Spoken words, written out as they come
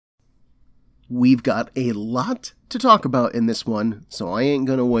We've got a lot to talk about in this one, so I ain't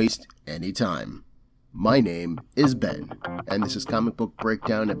gonna waste any time. My name is Ben, and this is Comic Book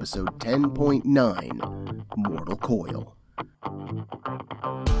Breakdown episode 10.9, Mortal Coil.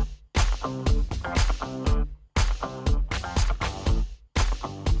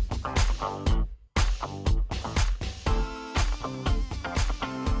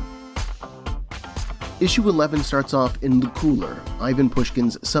 Issue 11 starts off in the Cooler, Ivan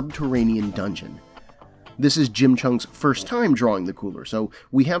Pushkin's subterranean dungeon. This is Jim Cheung's first time drawing the Cooler, so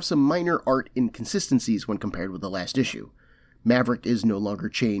we have some minor art inconsistencies when compared with the last issue. Maverick is no longer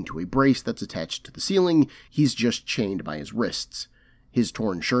chained to a brace that's attached to the ceiling, he's just chained by his wrists. His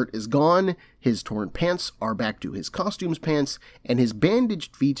torn shirt is gone, his torn pants are back to his costume's pants, and his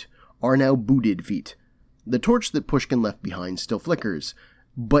bandaged feet are now booted feet. The torch that Pushkin left behind still flickers,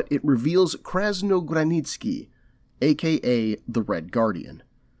 but it reveals Krasnogranitsky, aka the Red Guardian.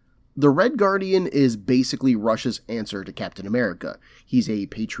 The Red Guardian is basically Russia's answer to Captain America. He's a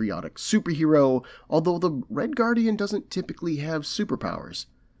patriotic superhero, although the Red Guardian doesn't typically have superpowers.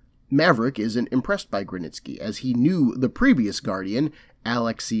 Maverick isn't impressed by Granitsky, as he knew the previous Guardian,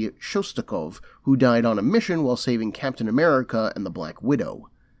 Alexei Shostakov, who died on a mission while saving Captain America and the Black Widow.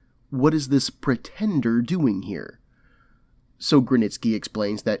 What is this pretender doing here? So Granitsky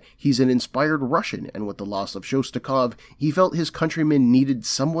explains that he's an inspired Russian, and with the loss of Shostakov, he felt his countrymen needed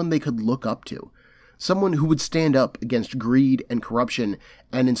someone they could look up to. Someone who would stand up against greed and corruption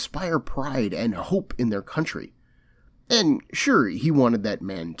and inspire pride and hope in their country. And sure, he wanted that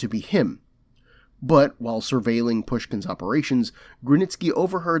man to be him. But while surveilling Pushkin's operations, Granitsky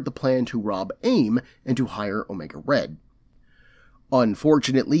overheard the plan to rob AIM and to hire Omega Red.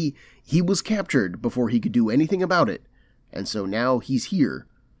 Unfortunately, he was captured before he could do anything about it. And so now he's here.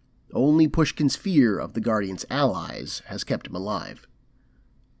 Only Pushkin's fear of the Guardian's allies has kept him alive.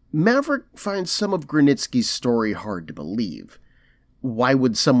 Maverick finds some of Granitsky's story hard to believe. Why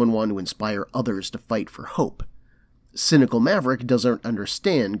would someone want to inspire others to fight for hope? Cynical Maverick doesn't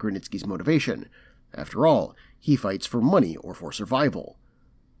understand Granitsky's motivation. After all, he fights for money or for survival.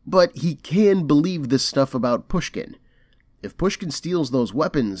 But he can believe this stuff about Pushkin. If Pushkin steals those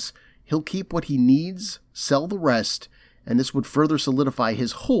weapons, he'll keep what he needs, sell the rest, and this would further solidify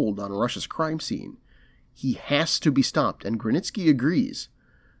his hold on Russia's crime scene. He has to be stopped, and Granitsky agrees.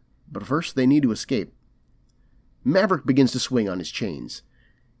 But first, they need to escape. Maverick begins to swing on his chains.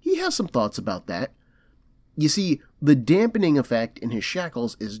 He has some thoughts about that. You see, the dampening effect in his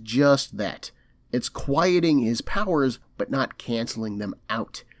shackles is just that. It's quieting his powers, but not canceling them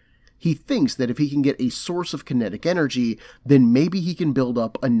out. He thinks that if he can get a source of kinetic energy, then maybe he can build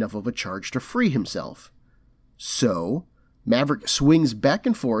up enough of a charge to free himself. So, Maverick swings back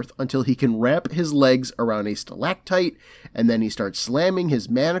and forth until he can wrap his legs around a stalactite, and then he starts slamming his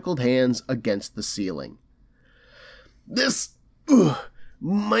manacled hands against the ceiling. This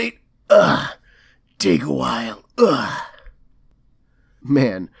might take a while.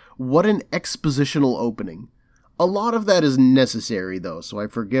 Man, what an expositional opening. A lot of that is necessary, though, so I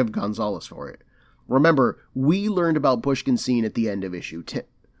forgive Gonzalez for it. Remember, we learned about Pushkin's scene at the end of issue 10.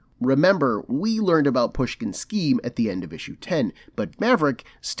 Remember, we learned about Pushkin's scheme at the end of issue 10, but Maverick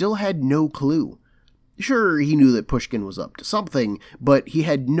still had no clue. Sure, he knew that Pushkin was up to something, but he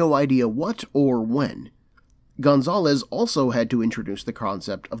had no idea what or when. Gonzalez also had to introduce the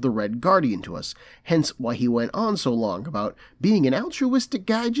concept of the Red Guardian to us, hence why he went on so long about being an altruistic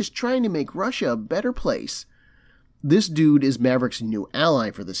guy just trying to make Russia a better place. This dude is Maverick's new ally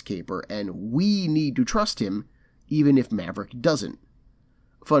for this caper, and we need to trust him, even if Maverick doesn't.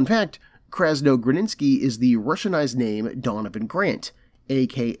 Fun fact, Krasnogranitsky is the Russianized name Donovan Grant,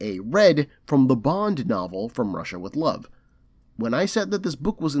 aka Red, from the Bond novel From Russia with Love. When I said that this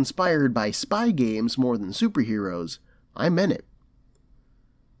book was inspired by spy games more than superheroes, I meant it.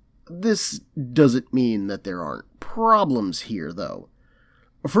 This doesn't mean that there aren't problems here, though.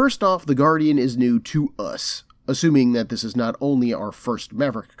 First off, the Guardian is new to us, assuming that this is not only our first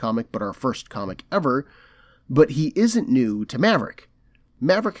Maverick comic, but our first comic ever, but he isn't new to Maverick.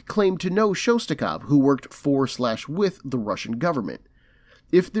 Maverick claimed to know Shostakov, who worked for/with the Russian government.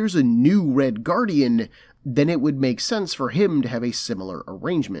 If there's a new Red Guardian, then it would make sense for him to have a similar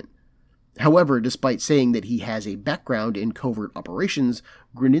arrangement. However, despite saying that he has a background in covert operations,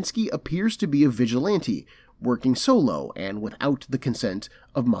 Granitsky appears to be a vigilante, working solo and without the consent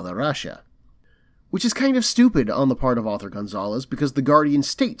of Mother Russia. Which is kind of stupid on the part of author Gonzalez, because the Guardian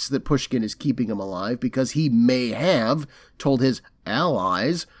states that Pushkin is keeping him alive because he may have told his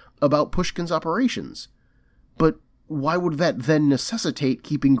allies about Pushkin's operations. But why would that then necessitate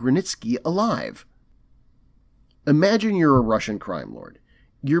keeping Granitsky alive? Imagine you're a Russian crime lord.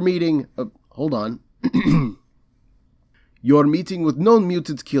 You're meeting, hold on. You're meeting with known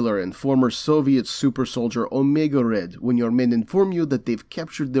mutant killer and former Soviet super soldier Omega Red when your men inform you that they've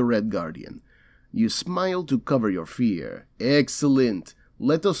captured the Red Guardian. You smile to cover your fear. Excellent.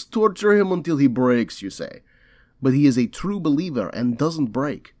 Let us torture him until he breaks, you say. But he is a true believer and doesn't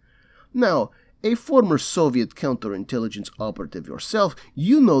break. Now, a former Soviet counterintelligence operative yourself,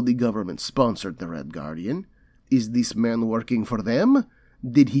 you know the government sponsored the Red Guardian. Is this man working for them?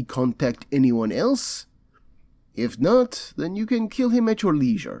 Did he contact anyone else? If not, then you can kill him at your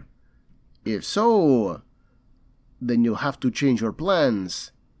leisure. If so, then you'll have to change your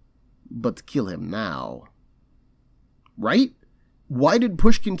plans. But kill him now. Right? Why did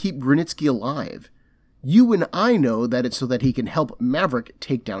Pushkin keep Grunitsky alive? You and I know that it's so that he can help Maverick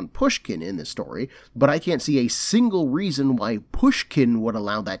take down Pushkin in this story, but I can't see a single reason why Pushkin would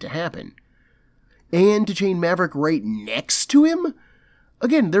allow that to happen. And to chain Maverick right next to him?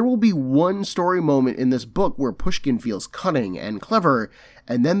 Again, there will be one story moment in this book where Pushkin feels cunning and clever,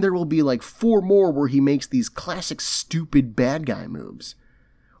 and then there will be like 4 more where he makes these classic stupid bad guy moves.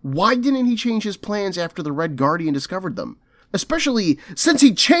 Why didn't he change his plans after the Red Guardian discovered them? Especially since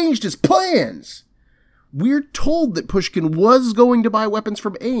he changed his plans! We're told that Pushkin was going to buy weapons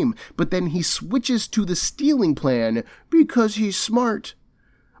from AIM, but then he switches to the stealing plan because he's smart.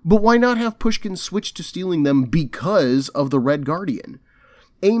 But why not have Pushkin switch to stealing them because of the Red Guardian?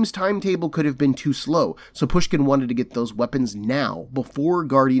 AIM's timetable could have been too slow, so Pushkin wanted to get those weapons now, before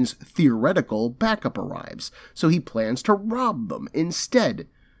Guardian's theoretical backup arrives, so he plans to rob them instead.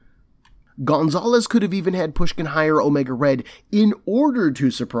 Gonzalez could have even had Pushkin hire Omega Red in order to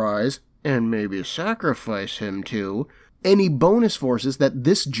surprise, and maybe sacrifice him to, any bonus forces that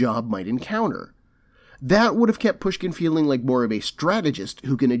this job might encounter. That would have kept Pushkin feeling like more of a strategist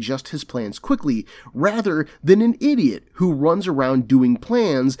who can adjust his plans quickly, rather than an idiot who runs around doing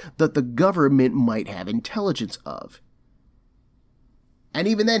plans that the government might have intelligence of. And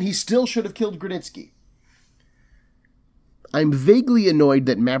even then, he still should have killed Grunitsky. I'm vaguely annoyed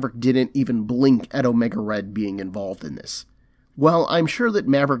that Maverick didn't even blink at Omega Red being involved in this. While I'm sure that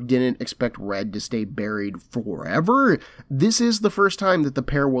Maverick didn't expect Red to stay buried forever, this is the first time that the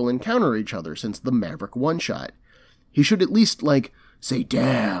pair will encounter each other since the Maverick one-shot. He should at least, say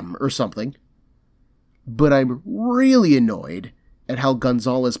damn or something. But I'm really annoyed at how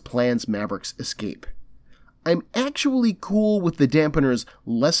Gonzalez plans Maverick's escape. I'm actually cool with the dampeners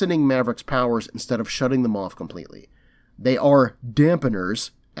lessening Maverick's powers instead of shutting them off completely. They are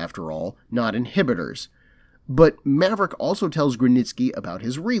dampeners, after all, not inhibitors. But Maverick also tells Grunitsky about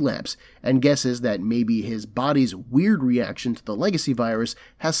his relapse, and guesses that maybe his body's weird reaction to the legacy virus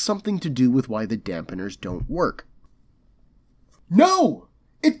has something to do with why the dampeners don't work. No!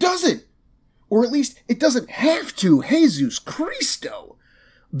 It doesn't! Or at least, it doesn't have to, Jesus Christo!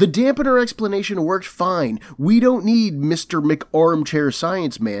 The dampener explanation worked fine. We don't need Mr. McArmchair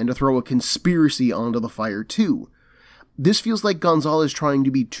Science Man to throw a conspiracy onto the fire too. This feels like Gonzalez trying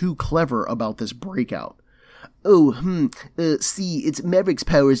to be too clever about this breakout. See, it's Maverick's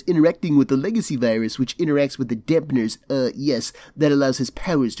powers interacting with the legacy virus, which interacts with the dampeners. Yes, that allows his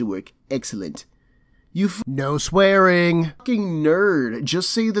powers to work. Excellent. No swearing. Fucking nerd.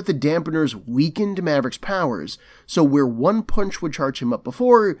 Just say that the dampeners weakened Maverick's powers. So where one punch would charge him up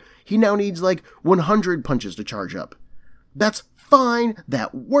before, he now needs 100 punches to charge up. That's fine.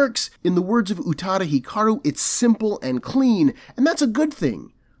 That works. In the words of Utada Hikaru, it's simple and clean, and that's a good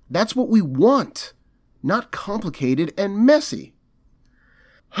thing. That's what we want. Not complicated and messy.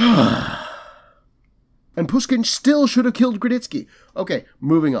 And Pushkin still should have killed Grunitsky. Okay,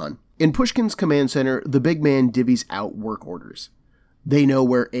 moving on. In Pushkin's command center, the big man divvies out work orders. They know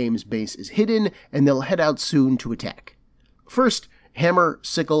where AIM's base is hidden, and they'll head out soon to attack. First, Hammer,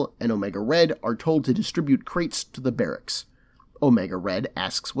 Sickle, and Omega Red are told to distribute crates to the barracks. Omega Red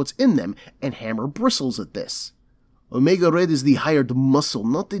asks what's in them, and Hammer bristles at this. Omega Red is the hired muscle,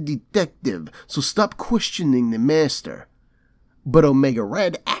 not a detective, so stop questioning the master. But Omega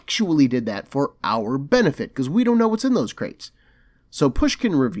Red actually did that for our benefit, because we don't know what's in those crates. So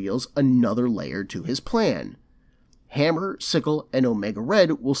Pushkin reveals another layer to his plan. Hammer, Sickle, and Omega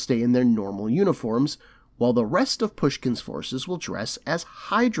Red will stay in their normal uniforms, while the rest of Pushkin's forces will dress as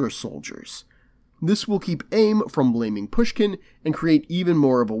Hydra soldiers. This will keep AIM from blaming Pushkin and create even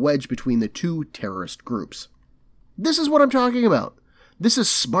more of a wedge between the two terrorist groups. This is what I'm talking about. This is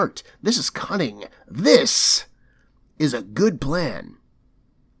smart. This is cunning. This is a good plan.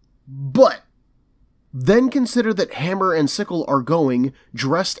 But then consider that Hammer and Sickle are going,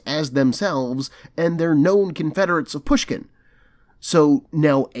 dressed as themselves, and they're known Confederates of Pushkin. So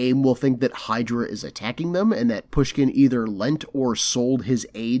now AIM will think that Hydra is attacking them and that Pushkin either lent or sold his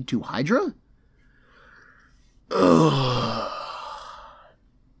aid to Hydra? Ugh.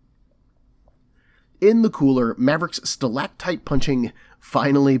 In the cooler, Maverick's stalactite punching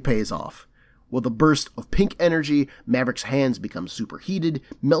finally pays off. With a burst of pink energy, Maverick's hands become superheated,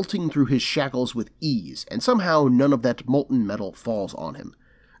 melting through his shackles with ease, and somehow none of that molten metal falls on him.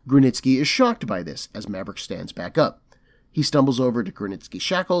 Grunitsky is shocked by this as Maverick stands back up. He stumbles over to Grunitsky's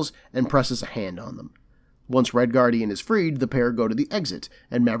shackles and presses a hand on them. Once Red Guardian is freed, the pair go to the exit,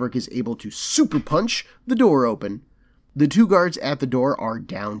 and Maverick is able to super punch the door open. The two guards at the door are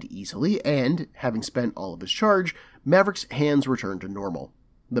downed easily, and, having spent all of his charge, Maverick's hands return to normal.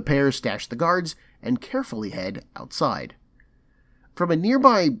 The pair stash the guards and carefully head outside. From a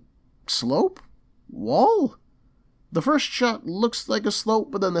nearby slope? Wall? The first shot looks like a slope,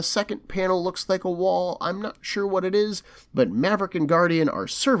 but then the second panel looks like a wall. I'm not sure what it is, but Maverick and Guardian are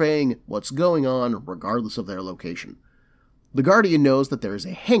surveying what's going on regardless of their location. The Guardian knows that there is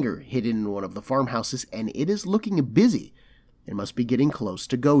a hangar hidden in one of the farmhouses, and it is looking busy. It must be getting close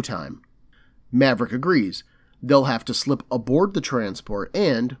to go time. Maverick agrees. They'll have to slip aboard the transport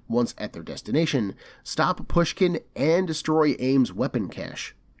and, once at their destination, stop Pushkin and destroy AIM's weapon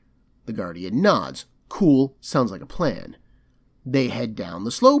cache. The Guardian nods. Cool, sounds like a plan. They head down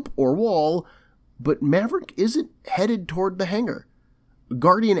the slope, or wall, but Maverick isn't headed toward the hangar.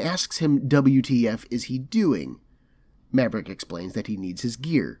 Guardian asks him WTF is he doing. Maverick explains that he needs his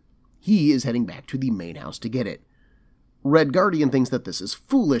gear. He is heading back to the main house to get it. Red Guardian thinks that this is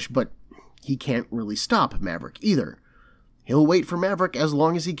foolish, but he can't really stop Maverick either. He'll wait for Maverick as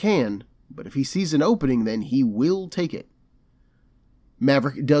long as he can, but if he sees an opening, then he will take it.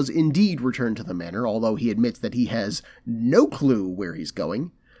 Maverick does indeed return to the manor, although he admits that he has no clue where he's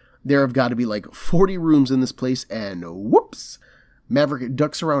going. There have got to be like 40 rooms in this place, and whoops! Maverick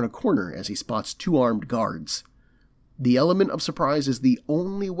ducks around a corner as he spots two armed guards. The element of surprise is the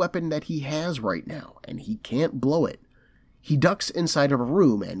only weapon that he has right now, and he can't blow it. He ducks inside of a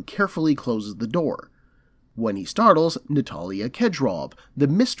room and carefully closes the door. When he startles Natalia Kedrov, the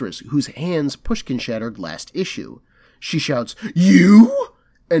mistress whose hands Pushkin shattered last issue. She shouts, "You!"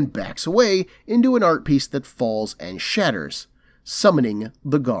 and backs away into an art piece that falls and shatters, summoning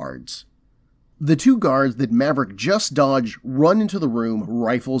the guards. The two guards that Maverick just dodged run into the room,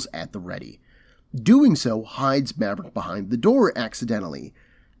 rifles at the ready. Doing so hides Maverick behind the door accidentally,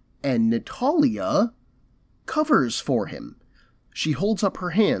 and Natalia covers for him. She holds up her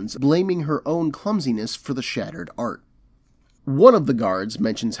hands, blaming her own clumsiness for the shattered art. One of the guards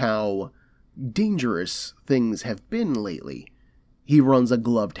mentions how dangerous things have been lately. He runs a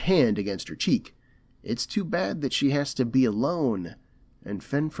gloved hand against her cheek. It's too bad that she has to be alone and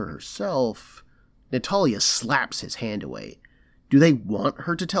fend for herself. Natalia slaps his hand away. Do they want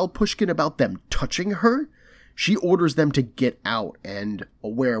her to tell Pushkin about them touching her? She orders them to get out, and,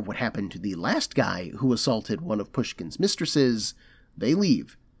 aware of what happened to the last guy who assaulted one of Pushkin's mistresses, they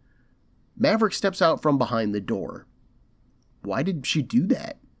leave. Maverick steps out from behind the door. Why did she do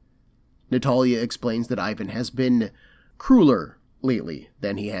that? Natalia explains that Ivan has been crueler lately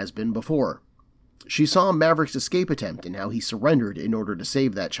than he has been before. She saw Maverick's escape attempt and how he surrendered in order to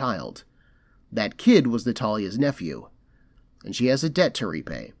save that child. That kid was Natalia's nephew, and she has a debt to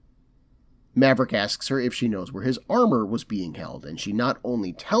repay. Maverick asks her if she knows where his armor was being held, and she not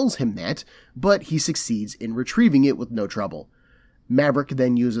only tells him that, but he succeeds in retrieving it with no trouble. Maverick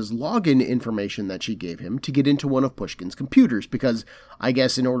then uses login information that she gave him to get into one of Pushkin's computers, because I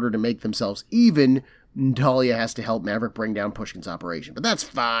guess in order to make themselves even, Natalia has to help Maverick bring down Pushkin's operation. But that's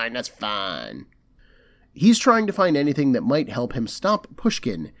fine. He's trying to find anything that might help him stop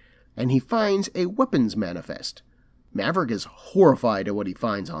Pushkin, and he finds a weapons manifest. Maverick is horrified at what he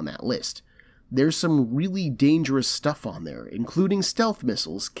finds on that list. There's some really dangerous stuff on there, including stealth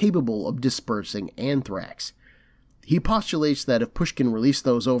missiles capable of dispersing anthrax. He postulates that if Pushkin released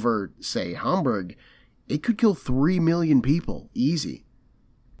those over, say, Hamburg, it could kill 3 million people, easy.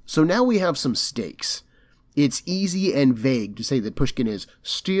 So now we have some stakes. It's easy and vague to say that Pushkin is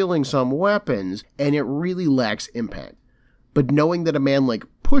stealing some weapons, and it really lacks impact. But knowing that a man like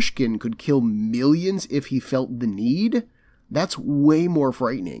Pushkin could kill millions if he felt the need, that's way more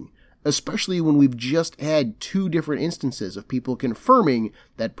frightening. Especially when we've just had 2 different instances of people confirming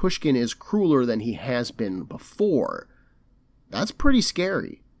that Pushkin is crueler than he has been before. That's pretty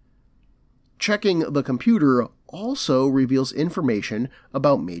scary. Checking the computer also reveals information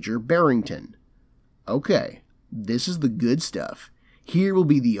about Major Barrington. Okay, this is the good stuff. Here will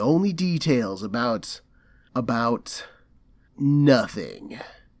be the only details about nothing.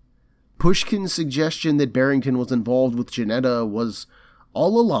 Pushkin's suggestion that Barrington was involved with Janetta was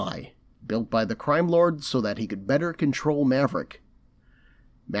all a lie, built by the crime lord so that he could better control Maverick.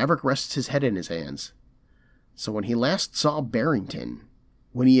 Maverick rests his head in his hands. So when he last saw Barrington,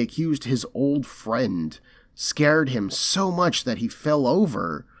 when he accused his old friend, scared him so much that he fell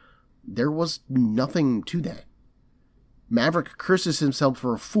over, there was nothing to that. Maverick curses himself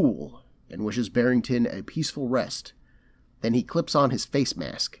for a fool and wishes Barrington a peaceful rest. Then he clips on his face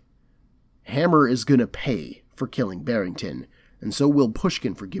mask. Hammer is gonna pay for killing Barrington, and so will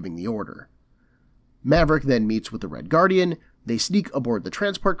Pushkin for giving the order. Maverick then meets with the Red Guardian, they sneak aboard the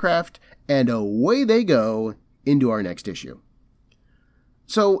transport craft, and away they go into our next issue.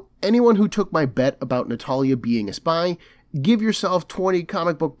 So, anyone who took my bet about Natalia being a spy, give yourself 20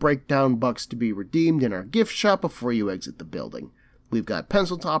 comic book breakdown bucks to be redeemed in our gift shop before you exit the building. We've got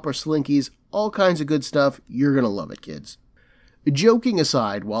pencil topper, slinkies, all kinds of good stuff. You're gonna love it, kids. Joking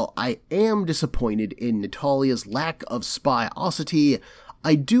aside, while I am disappointed in Natalia's lack of spyosity,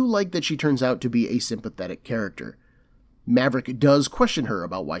 I do like that she turns out to be a sympathetic character. Maverick does question her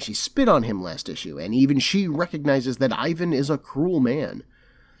about why she spit on him last issue, and even she recognizes that Ivan is a cruel man.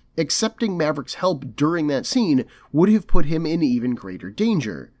 Accepting Maverick's help during that scene would have put him in even greater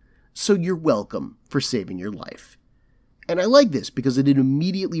danger, so you're welcome for saving your life. And I like this because it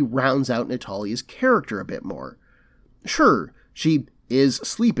immediately rounds out Natalia's character a bit more. Sure, she is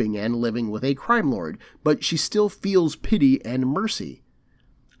sleeping and living with a crime lord, but she still feels pity and mercy.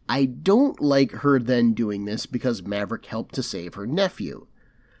 I don't like her then doing this because Maverick helped to save her nephew.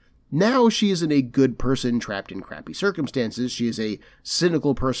 Now she isn't a good person trapped in crappy circumstances, she is a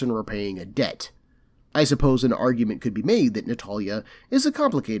cynical person repaying a debt. I suppose an argument could be made that Natalia is a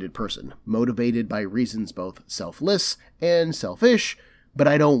complicated person, motivated by reasons both selfless and selfish, but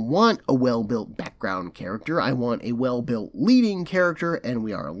I don't want a well-built background character, I want a well-built leading character, and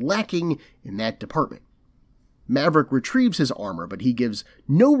we are lacking in that department. Maverick retrieves his armor, but he gives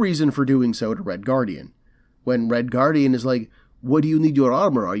no reason for doing so to Red Guardian. When Red Guardian is like, "What do you need your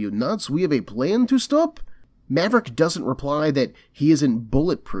armor? Are you nuts? We have a plan to stop?" Maverick doesn't reply that he isn't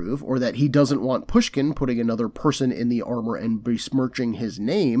bulletproof or that he doesn't want Pushkin putting another person in the armor and besmirching his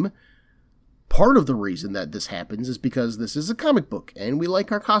name. Part of the reason that this happens is because this is a comic book and we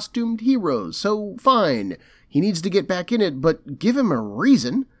like our costumed heroes, so fine, he needs to get back in it, but give him a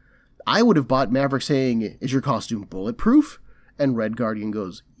reason. I would have bought Maverick saying, "Is your costume bulletproof?" And Red Guardian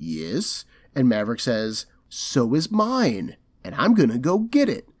goes, "Yes." And Maverick says, "So is mine, and I'm gonna go get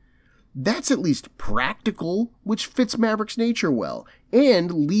it." That's at least practical, which fits Maverick's nature well,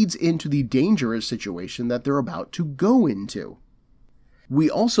 and leads into the dangerous situation that they're about to go into. We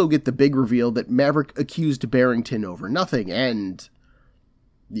also get the big reveal that Maverick accused Barrington over nothing, and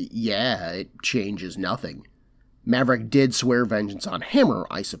yeah, it changes nothing. Maverick did swear vengeance on Hammer,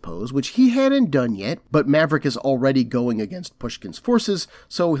 I suppose, which he hadn't done yet, but Maverick is already going against Pushkin's forces,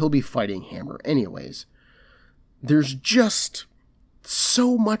 so he'll be fighting Hammer anyways. There's just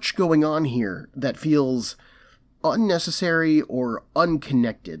so much going on here that feels unnecessary or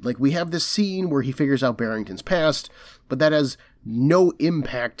unconnected. Like, we have this scene where he figures out Barrington's past, but that has no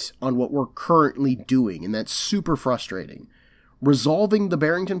impact on what we're currently doing, and that's super frustrating. Resolving the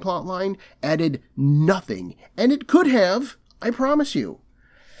Barrington plotline added nothing, and it could have, I promise you.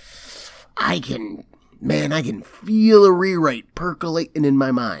 I can feel a rewrite percolating in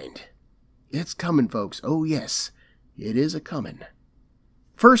my mind. It's coming, folks. Oh yes, it is a-coming.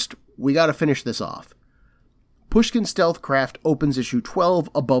 First, we gotta finish this off. Pushkin Stealth Craft opens issue 12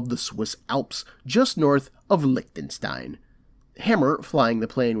 above the Swiss Alps, just north of Liechtenstein. Hammer, flying the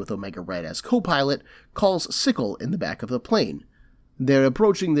plane with Omega Red as co-pilot, calls Sickle in the back of the plane. "They're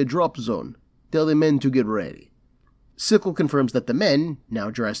approaching the drop zone. Tell the men to get ready." Sickle confirms that the men, now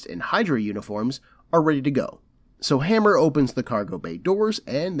dressed in Hydra uniforms, are ready to go. So Hammer opens the cargo bay doors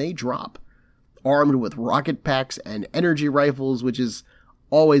and they drop. Armed with rocket packs and energy rifles, which is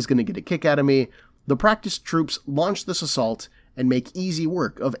always going to get a kick out of me, the practiced troops launch this assault and make easy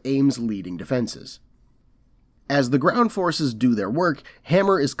work of AIM's leading defenses. As the ground forces do their work,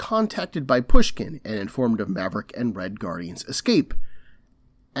 Hammer is contacted by Pushkin and informed of Maverick and Red Guardian's escape,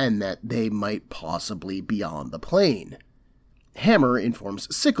 and that they might possibly be on the plane. Hammer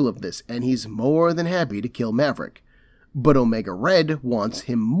informs Sickle of this, and he's more than happy to kill Maverick. But Omega Red wants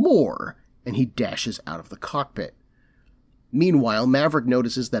him more, and he dashes out of the cockpit. Meanwhile, Maverick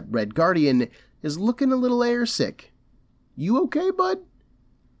notices that Red Guardian is looking a little airsick. "You okay, bud?"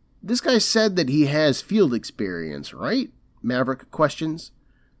 "This guy said that he has field experience, right?" Maverick questions.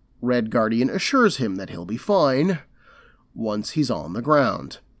 Red Guardian assures him that he'll be fine once he's on the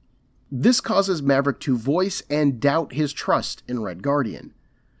ground. This causes Maverick to voice and doubt his trust in Red Guardian.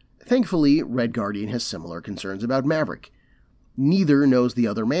 Thankfully, Red Guardian has similar concerns about Maverick. Neither knows the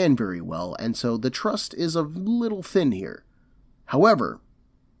other man very well, and so the trust is a little thin here. However,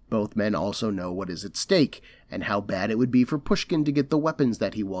 both men also know what is at stake, and how bad it would be for Pushkin to get the weapons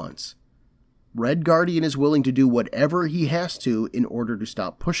that he wants. Red Guardian is willing to do whatever he has to in order to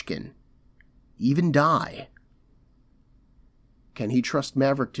stop Pushkin. Even die. Can he trust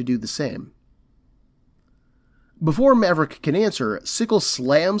Maverick to do the same? Before Maverick can answer, Sickle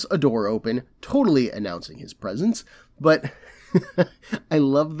slams a door open, totally announcing his presence, but I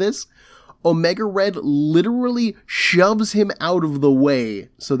love this. Omega Red literally shoves him out of the way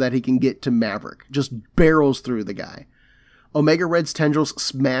so that he can get to Maverick, just barrels through the guy. Omega Red's tendrils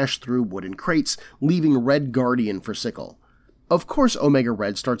smash through wooden crates, leaving Red Guardian for Sickle. Of course, Omega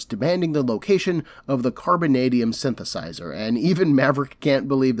Red starts demanding the location of the carbonadium synthesizer, and even Maverick can't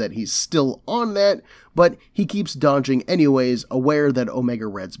believe that he's still on that, but he keeps dodging anyways, aware that Omega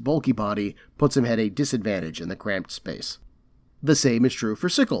Red's bulky body puts him at a disadvantage in the cramped space. The same is true for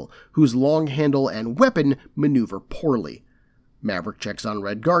Sickle, whose long handle and weapon maneuver poorly. Maverick checks on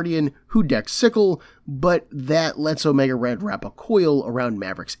Red Guardian, who decks Sickle, but that lets Omega Red wrap a coil around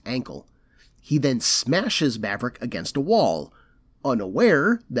Maverick's ankle. He then smashes Maverick against a wall,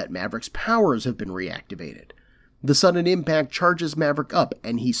 unaware that Maverick's powers have been reactivated. The sudden impact charges Maverick up,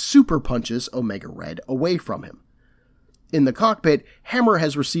 and he super punches Omega Red away from him. In the cockpit, Hammer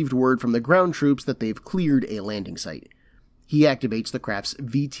has received word from the ground troops that they've cleared a landing site. He activates the craft's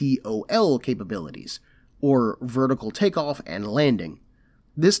VTOL capabilities, or vertical takeoff and landing.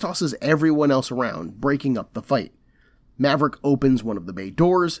 This tosses everyone else around, breaking up the fight. Maverick opens one of the bay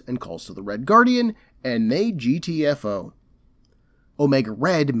doors and calls to the Red Guardian, and they GTFO. Omega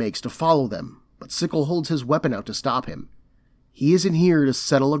Red makes to follow them, but Sickle holds his weapon out to stop him. He isn't here to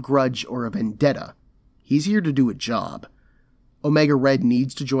settle a grudge or a vendetta. He's here to do a job. Omega Red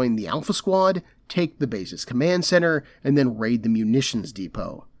needs to join the Alpha Squad, take the base's command center, and then raid the munitions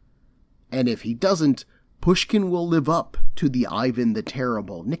depot. And if he doesn't, Pushkin will live up to the Ivan the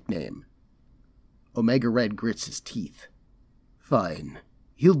Terrible nickname. Omega Red grits his teeth. Fine,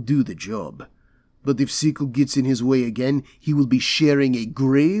 he'll do the job. But if Sickle gets in his way again, he will be sharing a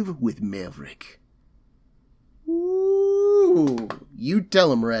grave with Maverick. Ooh, you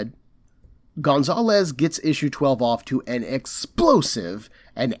tell him, Red. Gonzalez gets issue 12 off to an explosive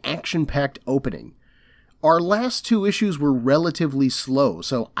and action-packed opening. Our last two issues were relatively slow,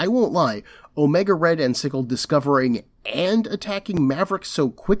 so I won't lie, Omega Red and Sickle discovering and attacking Maverick so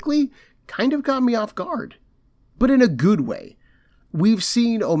quickly kind of got me off guard. But in a good way. We've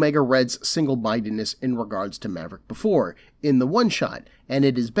seen Omega Red's single-mindedness in regards to Maverick before, in the one-shot, and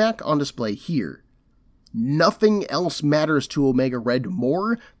it is back on display here. Nothing else matters to Omega Red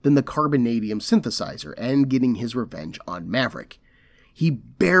more than the carbonadium synthesizer and getting his revenge on Maverick. He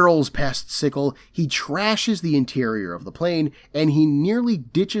barrels past Sickle, he trashes the interior of the plane, and he nearly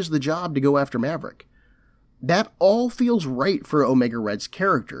ditches the job to go after Maverick. That all feels right for Omega Red's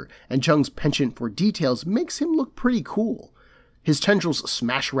character, and Cheung's penchant for details makes him look pretty cool. His tendrils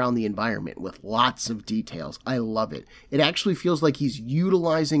smash around the environment with lots of details. I love it. It actually feels like he's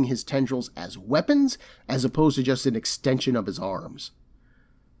utilizing his tendrils as weapons, as opposed to just an extension of his arms.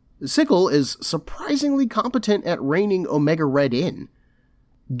 Sickle is surprisingly competent at reining Omega Red in.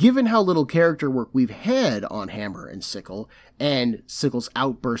 Given how little character work we've had on Hammer and Sickle, and Sickle's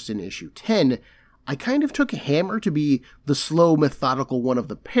outburst in issue 10, I kind of took Hammer to be the slow, methodical one of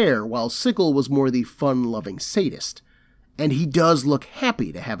the pair, while Sickle was more the fun-loving sadist. And he does look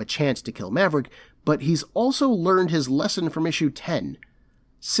happy to have a chance to kill Maverick, but he's also learned his lesson from issue 10.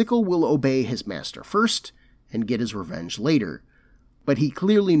 Sickle will obey his master first, and get his revenge later. But he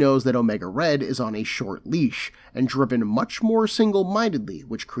clearly knows that Omega Red is on a short leash, and driven much more single-mindedly,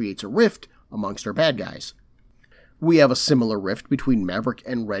 which creates a rift amongst our bad guys. We have a similar rift between Maverick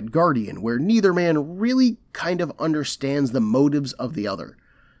and Red Guardian, where neither man really kind of understands the motives of the other.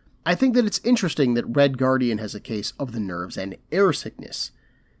 I think that it's interesting that Red Guardian has a case of the nerves and air sickness.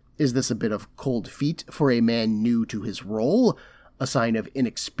 Is this a bit of cold feet for a man new to his role? A sign of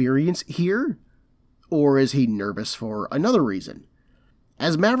inexperience here? Or is he nervous for another reason?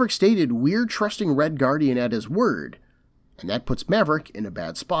 As Maverick stated, we're trusting Red Guardian at his word, and that puts Maverick in a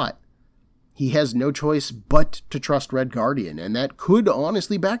bad spot. He has no choice but to trust Red Guardian, and that could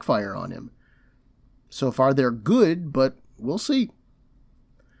honestly backfire on him. So far they're good, but we'll see.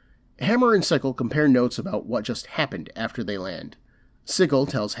 Hammer and Sickle compare notes about what just happened after they land. Sickle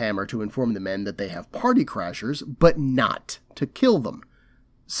tells Hammer to inform the men that they have party crashers, but not to kill them.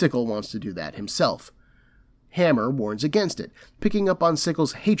 Sickle wants to do that himself. Hammer warns against it, picking up on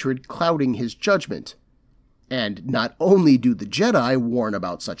Sickle's hatred clouding his judgment. And not only do the Jedi warn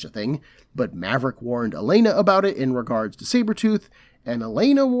about such a thing, but Maverick warned Elena about it in regards to Sabretooth, and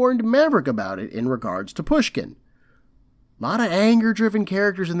Elena warned Maverick about it in regards to Pushkin. A lot of anger-driven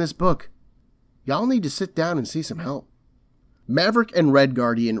characters in this book. Y'all need to sit down and see some help. Maverick and Red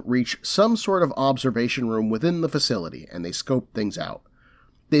Guardian reach some sort of observation room within the facility, and they scope things out.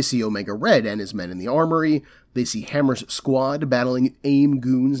 They see Omega Red and his men in the armory, they see Hammer's squad battling AIM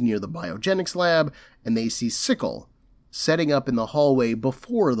goons near the biogenics lab, and they see Sickle setting up in the hallway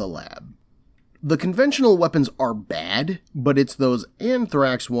before the lab. The conventional weapons are bad, but it's those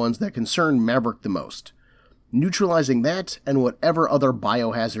anthrax ones that concern Maverick the most. Neutralizing that and whatever other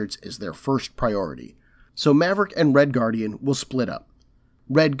biohazards is their first priority. So Maverick and Red Guardian will split up.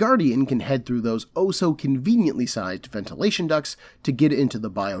 Red Guardian can head through those oh-so-conveniently sized ventilation ducts to get into the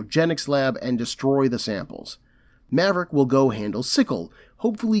biogenics lab and destroy the samples. Maverick will go handle Sickle,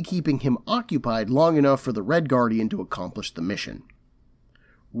 hopefully keeping him occupied long enough for the Red Guardian to accomplish the mission.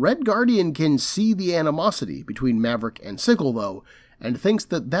 Red Guardian can see the animosity between Maverick and Sickle, though, and thinks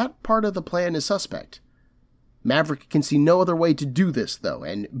that that part of the plan is suspect. Maverick can see no other way to do this, though,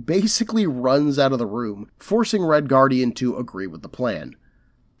 and basically runs out of the room, forcing Red Guardian to agree with the plan.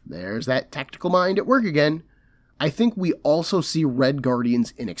 There's that tactical mind at work again. I think we also see Red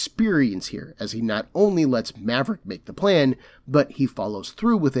Guardian's inexperience here, as he not only lets Maverick make the plan, but he follows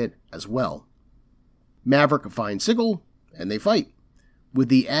through with it as well. Maverick finds Sickle, and they fight. With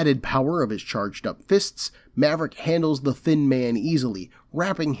the added power of his charged-up fists, Maverick handles the thin man easily,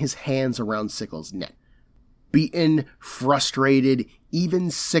 wrapping his hands around Sickle's neck. Beaten, frustrated,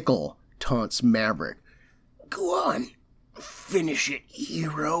 even Sickle taunts Maverick. "Go on, finish it,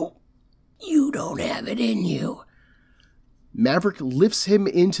 hero. You don't have it in you." Maverick lifts him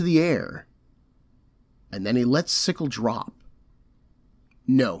into the air, and then he lets Sickle drop.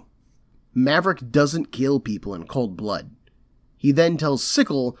 No, Maverick doesn't kill people in cold blood. He then tells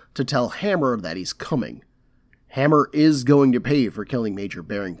Sickle to tell Hammer that he's coming. Hammer is going to pay for killing Major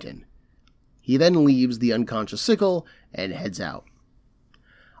Barrington. He then leaves the unconscious Sickle and heads out.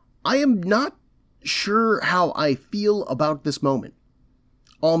 I am not sure how I feel about this moment.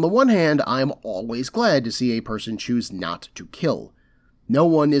 On the one hand, I am always glad to see a person choose not to kill. No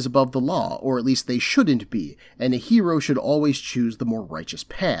one is above the law, or at least they shouldn't be, and a hero should always choose the more righteous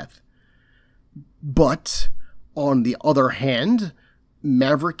path. But, on the other hand,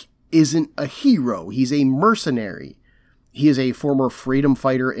 Maverick isn't a hero, he's a mercenary. He is a former freedom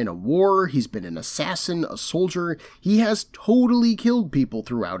fighter in a war, he's been an assassin, a soldier, he has totally killed people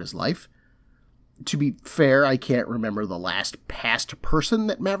throughout his life. To be fair, I can't remember the last past person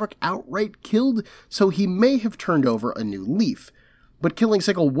that Maverick outright killed, so he may have turned over a new leaf. But killing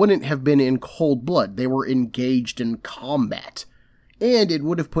Sickle wouldn't have been in cold blood, they were engaged in combat. And it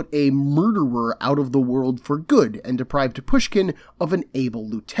would have put a murderer out of the world for good and deprived Pushkin of an able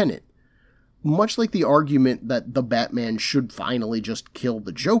lieutenant. Much like the argument that the Batman should finally just kill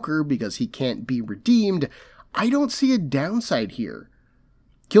the Joker because he can't be redeemed, I don't see a downside here.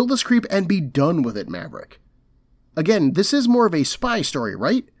 Kill this creep and be done with it, Maverick. Again, this is more of a spy story,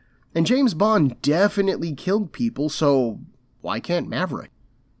 right? And James Bond definitely killed people, so why can't Maverick?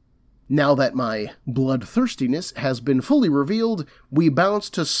 Now that my bloodthirstiness has been fully revealed, we bounce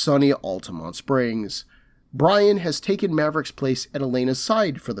to sunny Altamont Springs. Brian has taken Maverick's place at Elena's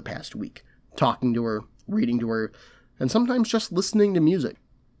side for the past week, talking to her, reading to her, and sometimes just listening to music.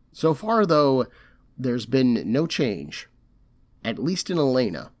 So far, though, there's been no change. At least in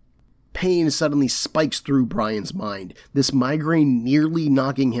Elena. Pain suddenly spikes through Brian's mind, this migraine nearly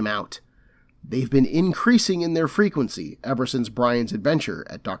knocking him out. They've been increasing in their frequency ever since Brian's adventure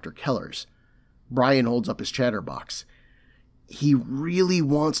at Dr. Keller's. Brian holds up his chatterbox. He really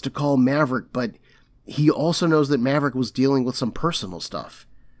wants to call Maverick, but he also knows that Maverick was dealing with some personal stuff.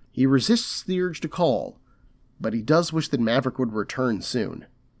 He resists the urge to call, but he does wish that Maverick would return soon.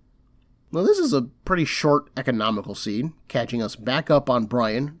 Now, this is a pretty short economical scene, catching us back up on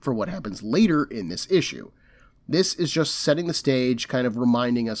Brian for what happens later in this issue. This is just setting the stage, kind of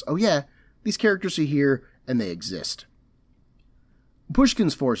reminding us, oh yeah, these characters are here, and they exist.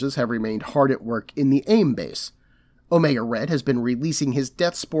 Pushkin's forces have remained hard at work in the AIM base. Omega Red has been releasing his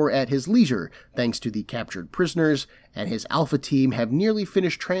death spore at his leisure, thanks to the captured prisoners, and his Alpha team have nearly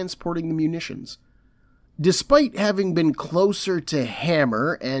finished transporting the munitions. Despite having been closer to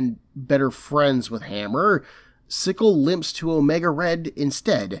Hammer and better friends with Hammer, Sickle limps to Omega Red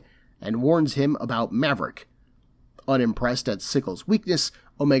instead and warns him about Maverick. Unimpressed at Sickle's weakness,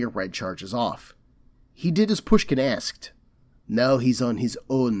 Omega Red charges off. He did as Pushkin asked. Now he's on his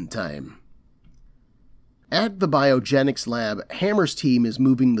own time. At the biogenics lab, Hammer's team is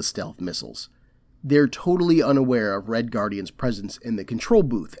moving the stealth missiles. They're totally unaware of Red Guardian's presence in the control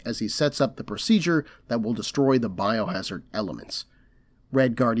booth as he sets up the procedure that will destroy the biohazard elements.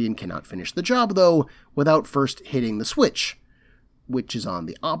 Red Guardian cannot finish the job, though, without first hitting the switch, which is on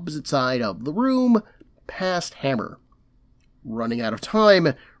the opposite side of the room, past Hammer. Running out of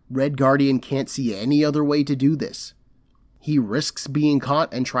time, Red Guardian can't see any other way to do this. He risks being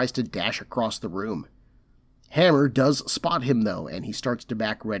caught and tries to dash across the room. Hammer does spot him, though, and he starts to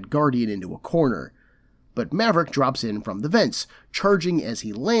back Red Guardian into a corner. But Maverick drops in from the vents, charging as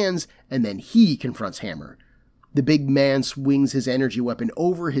he lands, and then he confronts Hammer. The big man swings his energy weapon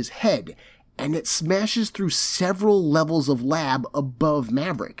over his head, and it smashes through several levels of lab above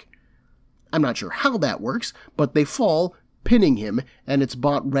Maverick. I'm not sure how that works, but they fall, pinning him, and it's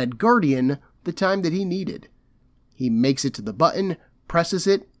bought Red Guardian the time that he needed. He makes it to the button, presses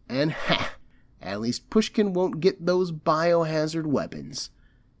it, and ha! At least Pushkin won't get those biohazard weapons.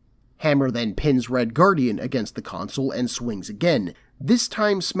 Hammer then pins Red Guardian against the console and swings again, this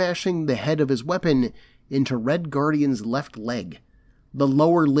time smashing the head of his weapon into Red Guardian's left leg. The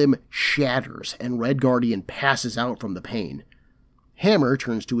lower limb shatters, and Red Guardian passes out from the pain. Hammer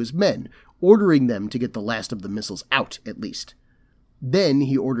turns to his men, ordering them to get the last of the missiles out, at least. Then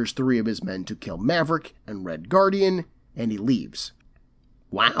he orders 3 of his men to kill Maverick and Red Guardian, and he leaves.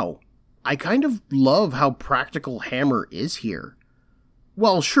 Wow, I kind of love how practical Hammer is here.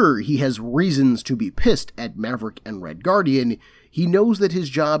 While sure, he has reasons to be pissed at Maverick and Red Guardian, he knows that his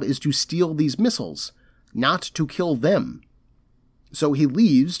job is to steal these missiles, not to kill them. So he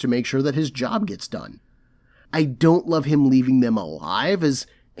leaves to make sure that his job gets done. I don't love him leaving them alive, as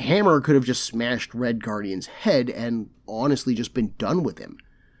Hammer could have just smashed Red Guardian's head and honestly just been done with him.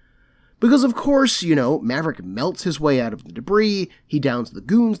 Because of course, Maverick melts his way out of the debris, he downs the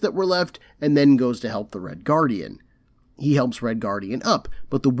goons that were left, and then goes to help the Red Guardian. He helps Red Guardian up,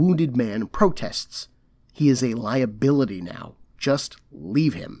 but the wounded man protests. He is a liability now. Just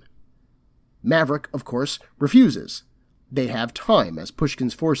leave him. Maverick, of course, refuses. They have time, as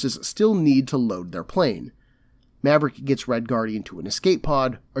Pushkin's forces still need to load their plane. Maverick gets Red Guardian to an escape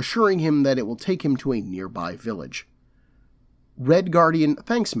pod, assuring him that it will take him to a nearby village. Red Guardian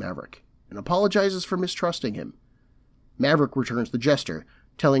thanks Maverick, and apologizes for mistrusting him. Maverick returns the gesture,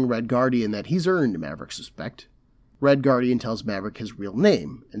 telling Red Guardian that he's earned Maverick's respect. Red Guardian tells Maverick his real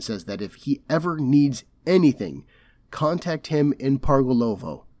name, and says that if he ever needs anything, contact him in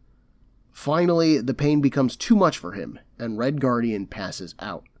Pargolovo. Finally, the pain becomes too much for him, and Red Guardian passes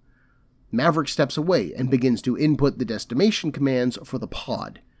out. Maverick steps away and begins to input the destination commands for the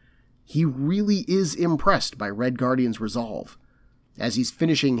pod. He really is impressed by Red Guardian's resolve. As he's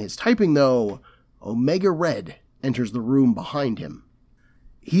finishing his typing, though, Omega Red enters the room behind him.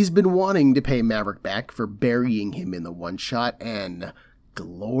 He's been wanting to pay Maverick back for burying him in the one-shot, and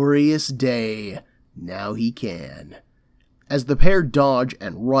glorious day, now he can. As the pair dodge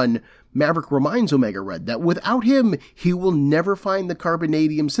and run, Maverick reminds Omega Red that without him, he will never find the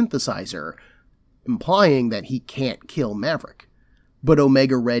carbonadium synthesizer, implying that he can't kill Maverick. But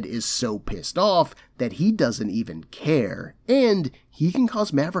Omega Red is so pissed off that he doesn't even care, and he can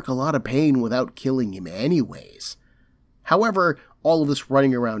cause Maverick a lot of pain without killing him anyways. However, all of this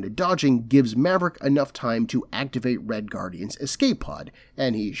running around and dodging gives Maverick enough time to activate Red Guardian's escape pod,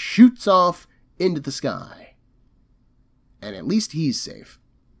 and he shoots off into the sky. And at least he's safe.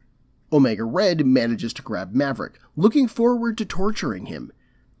 Omega Red manages to grab Maverick, looking forward to torturing him.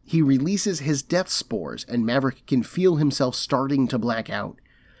 He releases his death spores, and Maverick can feel himself starting to black out.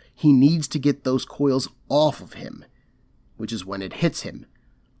 He needs to get those coils off of him, which is when it hits him.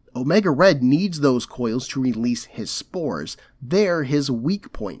 Omega Red needs those coils to release his spores. They're his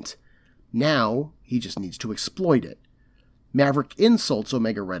weak point. Now, he just needs to exploit it. Maverick insults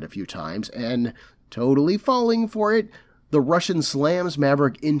Omega Red a few times, and, totally falling for it, the Russian slams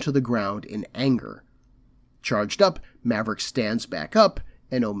Maverick into the ground in anger. Charged up, Maverick stands back up,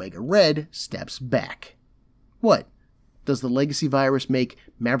 and Omega Red steps back. What? Does the legacy virus make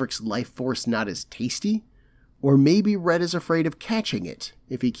Maverick's life force not as tasty? Or maybe Red is afraid of catching it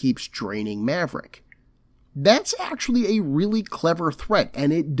if he keeps draining Maverick. That's actually a really clever threat,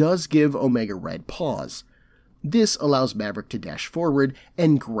 and it does give Omega Red pause. This allows Maverick to dash forward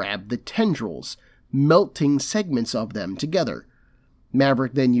and grab the tendrils, melting segments of them together.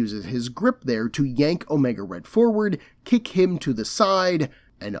 Maverick then uses his grip there to yank Omega Red forward, kick him to the side,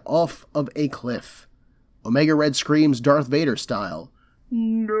 and off of a cliff. Omega Red screams Darth Vader style,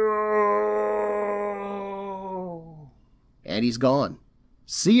 "No!" And he's gone.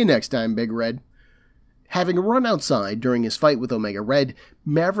 See you next time, Big Red. Having run outside during his fight with Omega Red,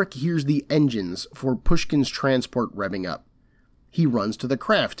 Maverick hears the engines for Pushkin's transport revving up. He runs to the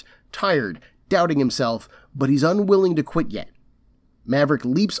craft, tired, doubting himself, but he's unwilling to quit yet. Maverick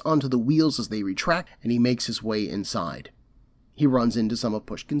leaps onto the wheels as they retract, and he makes his way inside. He runs into some of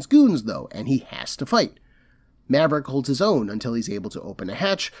Pushkin's goons, though, and he has to fight. Maverick holds his own until he's able to open a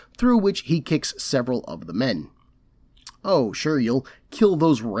hatch, through which he kicks several of the men. Oh, sure, you'll kill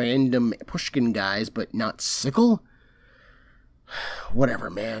those random Pushkin guys, but not Sickle? Whatever,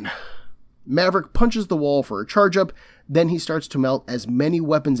 man. Maverick punches the wall for a charge-up, then he starts to melt as many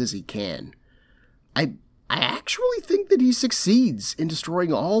weapons as he can. I actually think that he succeeds in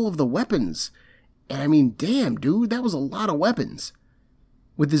destroying all of the weapons. And I mean, damn, dude, that was a lot of weapons.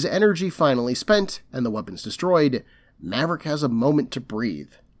 With his energy finally spent and the weapons destroyed, Maverick has a moment to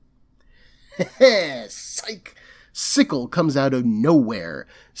breathe. Psych! Sickle comes out of nowhere,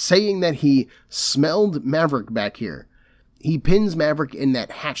 saying that he smelled Maverick back here. He pins Maverick in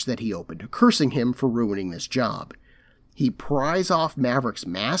that hatch that he opened, cursing him for ruining this job. He pries off Maverick's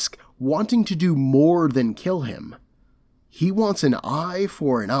mask, wanting to do more than kill him. He wants an eye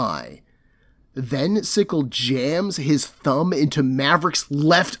for an eye. Then Sickle jams his thumb into Maverick's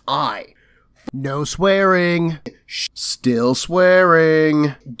left eye. No swearing. Still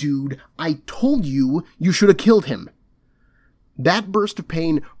swearing. Dude, I told you should have killed him. That burst of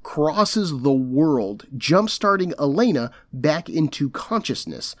pain crosses the world, jump-starting Elena back into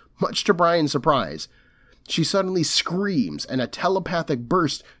consciousness, much to Brian's surprise. She suddenly screams, and a telepathic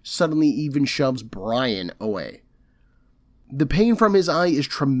burst suddenly even shoves Brian away. The pain from his eye is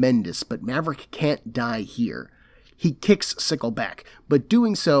tremendous, but Maverick can't die here. He kicks Sickle back, but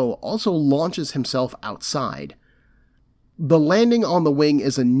doing so also launches himself outside. The landing on the wing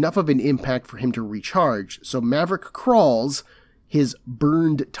is enough of an impact for him to recharge, so Maverick crawls, his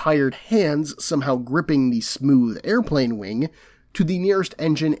burned, tired hands somehow gripping the smooth airplane wing, to the nearest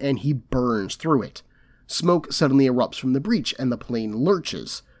engine, and he burns through it. Smoke suddenly erupts from the breach, and the plane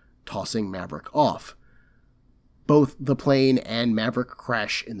lurches, tossing Maverick off. Both the plane and Maverick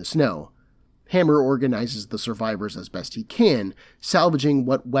crash in the snow. Hammer organizes the survivors as best he can, salvaging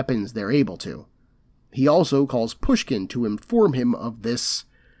what weapons they're able to. He also calls Pushkin to inform him of this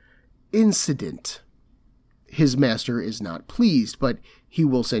incident. His master is not pleased, but he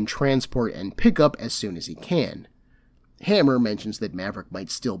will send transport and pickup as soon as he can. Hammer mentions that Maverick might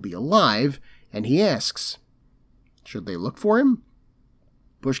still be alive, and he asks, should they look for him?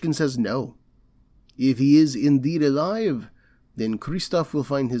 Pushkin says no. If he is indeed alive, then Christoph will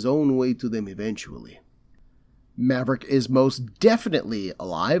find his own way to them eventually. Maverick is most definitely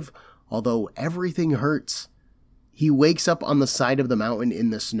alive, although everything hurts. He wakes up on the side of the mountain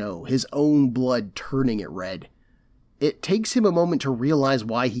in the snow, his own blood turning it red. It takes him a moment to realize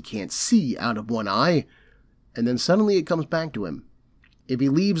why he can't see out of one eye, and then suddenly it comes back to him. If he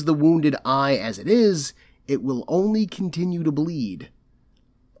leaves the wounded eye as it is, it will only continue to bleed.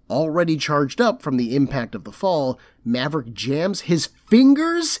 Already charged up from the impact of the fall, Maverick jams his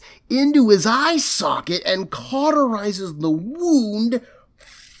fingers into his eye socket and cauterizes the wound.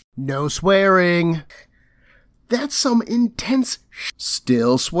 No swearing. That's some intense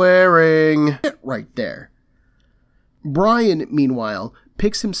still swearing right there. Brian, meanwhile,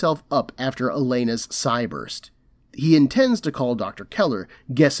 picks himself up after Elena's psi burst. He intends to call Dr. Keller,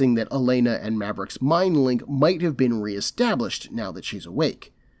 guessing that Elena and Maverick's mind link might have been reestablished now that she's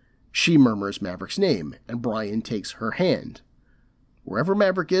awake. She murmurs Maverick's name, and Brian takes her hand. Wherever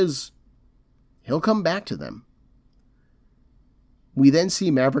Maverick is, he'll come back to them. We then see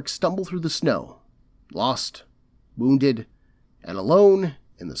Maverick stumble through the snow, lost, wounded, and alone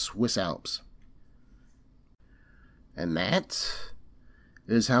in the Swiss Alps. And that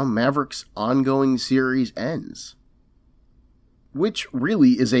is how Maverick's ongoing series ends. Which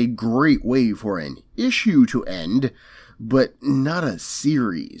really is a great way for an issue to end, but not a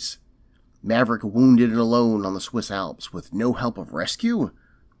series. Maverick wounded and alone on the Swiss Alps with no help of rescue?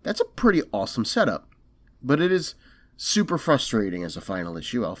 That's a pretty awesome setup. But it is super frustrating as a final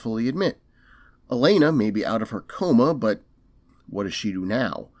issue, I'll fully admit. Elena may be out of her coma, but what does she do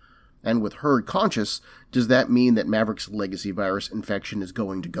now? And with her conscious, does that mean that Maverick's legacy virus infection is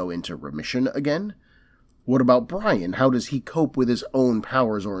going to go into remission again? What about Brian? How does he cope with his own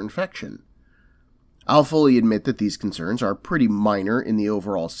powers or infection? I'll fully admit that these concerns are pretty minor in the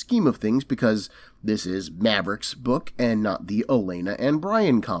overall scheme of things because this is Maverick's book and not the Elena and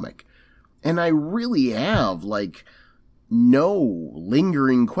Brian comic. And I really have, no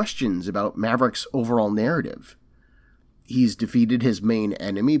lingering questions about Maverick's overall narrative. He's defeated his main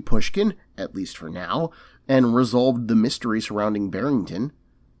enemy, Pushkin, at least for now, and resolved the mystery surrounding Barrington.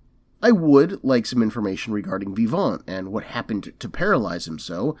 I would like some information regarding Vivant and what happened to paralyze him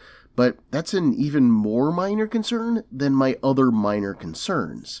so, but that's an even more minor concern than my other minor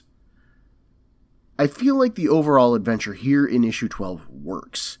concerns. I feel like the overall adventure here in issue 12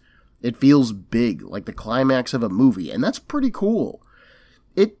 works. It feels big, like the climax of a movie, and that's pretty cool.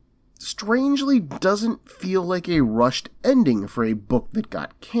 It strangely doesn't feel like a rushed ending for a book that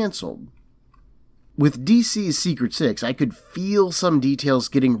got canceled. With DC's Secret Six, I could feel some details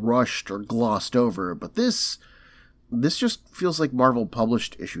getting rushed or glossed over, but this just feels like Marvel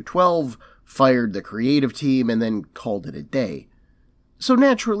published issue 12, fired the creative team, and then called it a day. So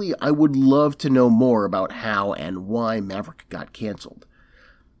naturally, I would love to know more about how and why Maverick got canceled.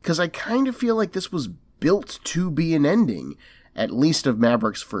 Because I kind of feel like this was built to be an ending, at least of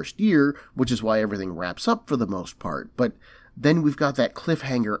Maverick's first year, which is why everything wraps up for the most part, but then we've got that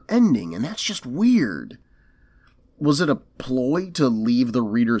cliffhanger ending, and that's just weird. Was it a ploy to leave the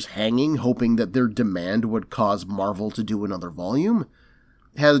readers hanging, hoping that their demand would cause Marvel to do another volume?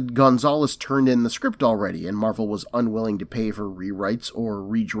 Had Gonzalez turned in the script already, and Marvel was unwilling to pay for rewrites or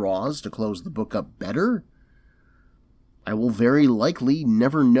redraws to close the book up better? I will very likely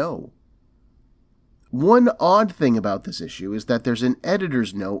never know. One odd thing about this issue is that there's an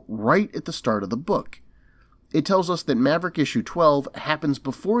editor's note right at the start of the book. It tells us that Maverick issue 12 happens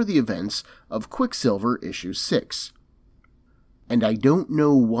before the events of Quicksilver issue 6. And I don't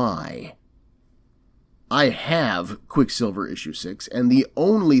know why. I have Quicksilver issue 6, and the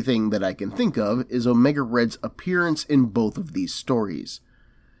only thing that I can think of is Omega Red's appearance in both of these stories.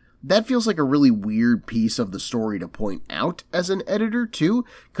 That feels like a really weird piece of the story to point out as an editor, too,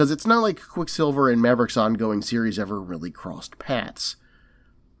 because it's not like Quicksilver and Maverick's ongoing series ever really crossed paths.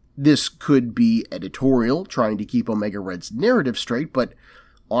 This could be editorial, trying to keep Omega Red's narrative straight, but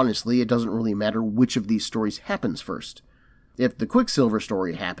honestly, it doesn't really matter which of these stories happens first. If the Quicksilver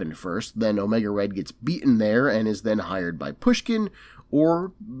story happened first, then Omega Red gets beaten there and is then hired by Pushkin,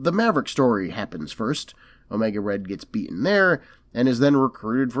 or the Maverick story happens first, Omega Red gets beaten there and is then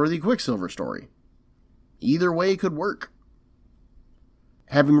recruited for the Quicksilver story. Either way could work.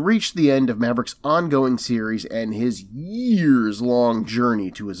 Having reached the end of Maverick's ongoing series and his years-long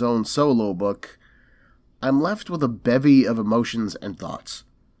journey to his own solo book, I'm left with a bevy of emotions and thoughts.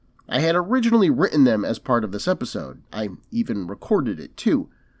 I had originally written them as part of this episode. I even recorded it too.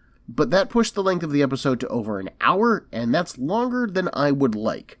 But that pushed the length of the episode to over an hour, and that's longer than I would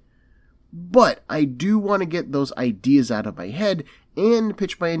like. But I do want to get those ideas out of my head and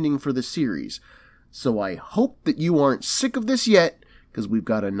pitch my ending for the series. So I hope that you aren't sick of this yet, because we've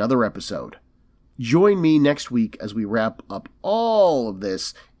got another episode. Join me next week as we wrap up all of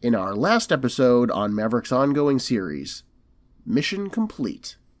this in our last episode on Maverick's ongoing series. Mission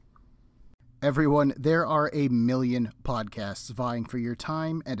complete. Everyone, there are a million podcasts vying for your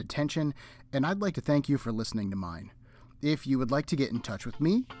time and attention, and I'd like to thank you for listening to mine. If you would like to get in touch with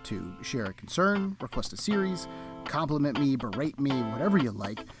me to share a concern, request a series, compliment me, berate me, whatever you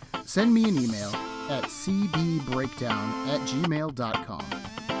like, send me an email at cbbreakdown@gmail.com.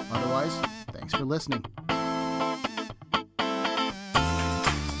 Otherwise, thanks for listening.